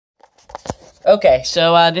Okay,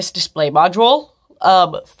 so this display module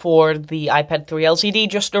for the iPad 3 LCD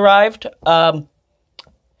just arrived.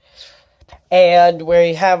 And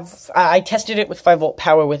we have, I tested it with 5-volt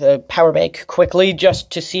power with a power bank quickly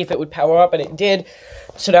just to see if it would power up, and it did.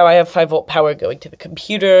 So now I have 5-volt power going to the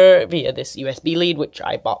computer via this USB lead, which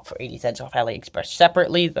I bought for 80 cents off AliExpress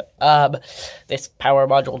separately. This power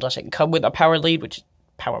module doesn't come with a power lead, which is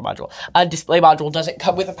a display module doesn't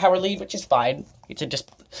come with a power lead, which is fine. It's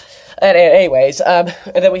just, anyways, and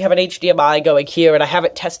then we have an HDMI going here, and I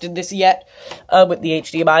haven't tested this yet, with the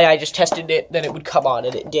HDMI. I just tested it, then it would come on,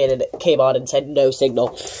 and it did, and it came on and said no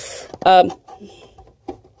signal.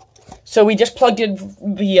 So we just plugged in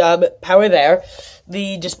the, power there.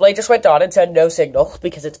 The display just went on and said no signal,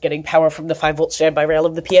 because it's getting power from the 5-volt standby rail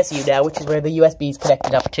of the PSU now, which is where the USB is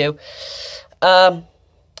connected up to.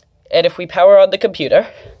 And if we power on the computer,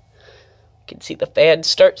 you can see the fan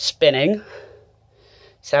start spinning.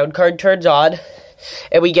 Sound card turns on,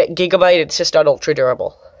 and we get Gigabyte Insist on Ultra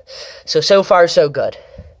Durable. So far, so good.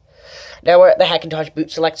 Now we're at the Hackintosh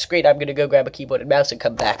boot select screen. I'm going to go grab a keyboard and mouse and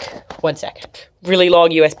come back. 1 second. Really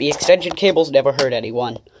long USB extension cables, never hurt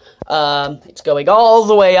anyone. It's going all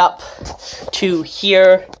the way up to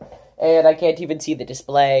here, and I can't even see the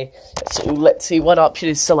display. So let's see what option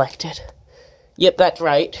is selected. Yep, that's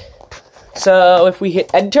right. So if we hit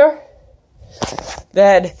enter,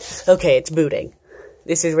 then, okay, it's booting.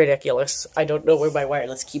 This is ridiculous. I don't know where my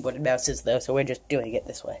wireless keyboard and mouse is, though, so we're just doing it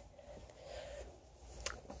this way.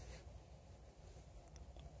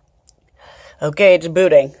 Okay, it's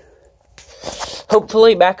booting.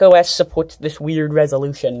 Hopefully macOS supports this weird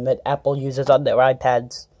resolution that Apple uses on their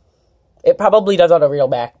iPads. It probably does on a real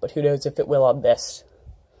Mac, but who knows if it will on this.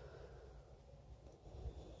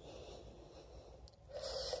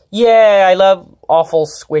 Yeah, I love awful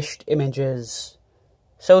squished images.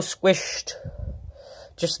 So squished.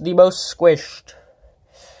 Just the most squished.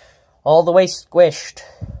 All the way squished.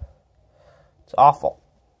 It's awful.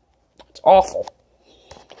 It's awful.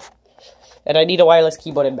 And I need a wireless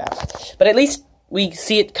keyboard and mouse. But at least we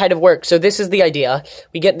see it kind of work. So this is the idea.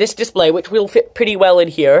 We get this display, which will fit pretty well in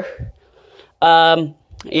here. You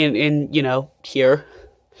know, here.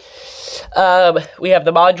 We have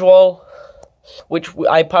the module, which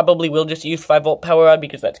I probably will just use 5-volt power on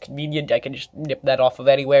because that's convenient. I can just nip that off of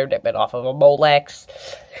anywhere, nip it off of a Molex,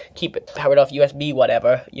 keep it powered off USB,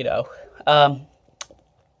 whatever, you know.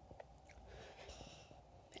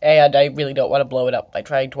 And I really don't want to blow it up by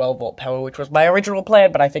trying 12-volt power, which was my original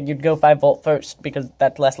plan, but I figured go 5-volt first because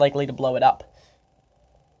that's less likely to blow it up.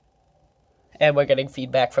 And we're getting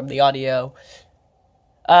feedback from the audio.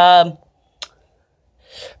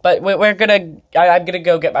 But I'm gonna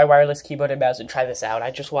go get my wireless keyboard and mouse and try this out.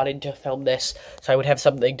 I just wanted to film this so I would have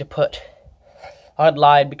something to put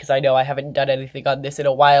online because I know I haven't done anything on this in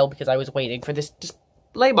a while because I was waiting for this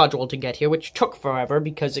display module to get here, which took forever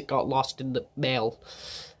because it got lost in the mail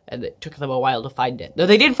and it took them a while to find it. Though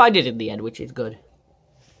they did find it in the end, which is good.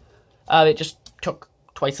 It just took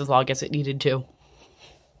twice as long as it needed to.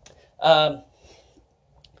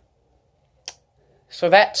 So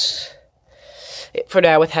that's it for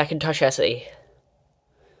now with Hackintosh SE.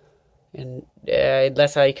 And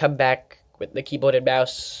unless I come back with the keyboard and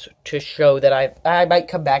mouse to show that I might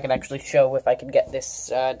come back and actually show if I can get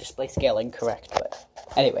this display scaling correct. But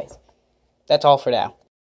anyways, that's all for now.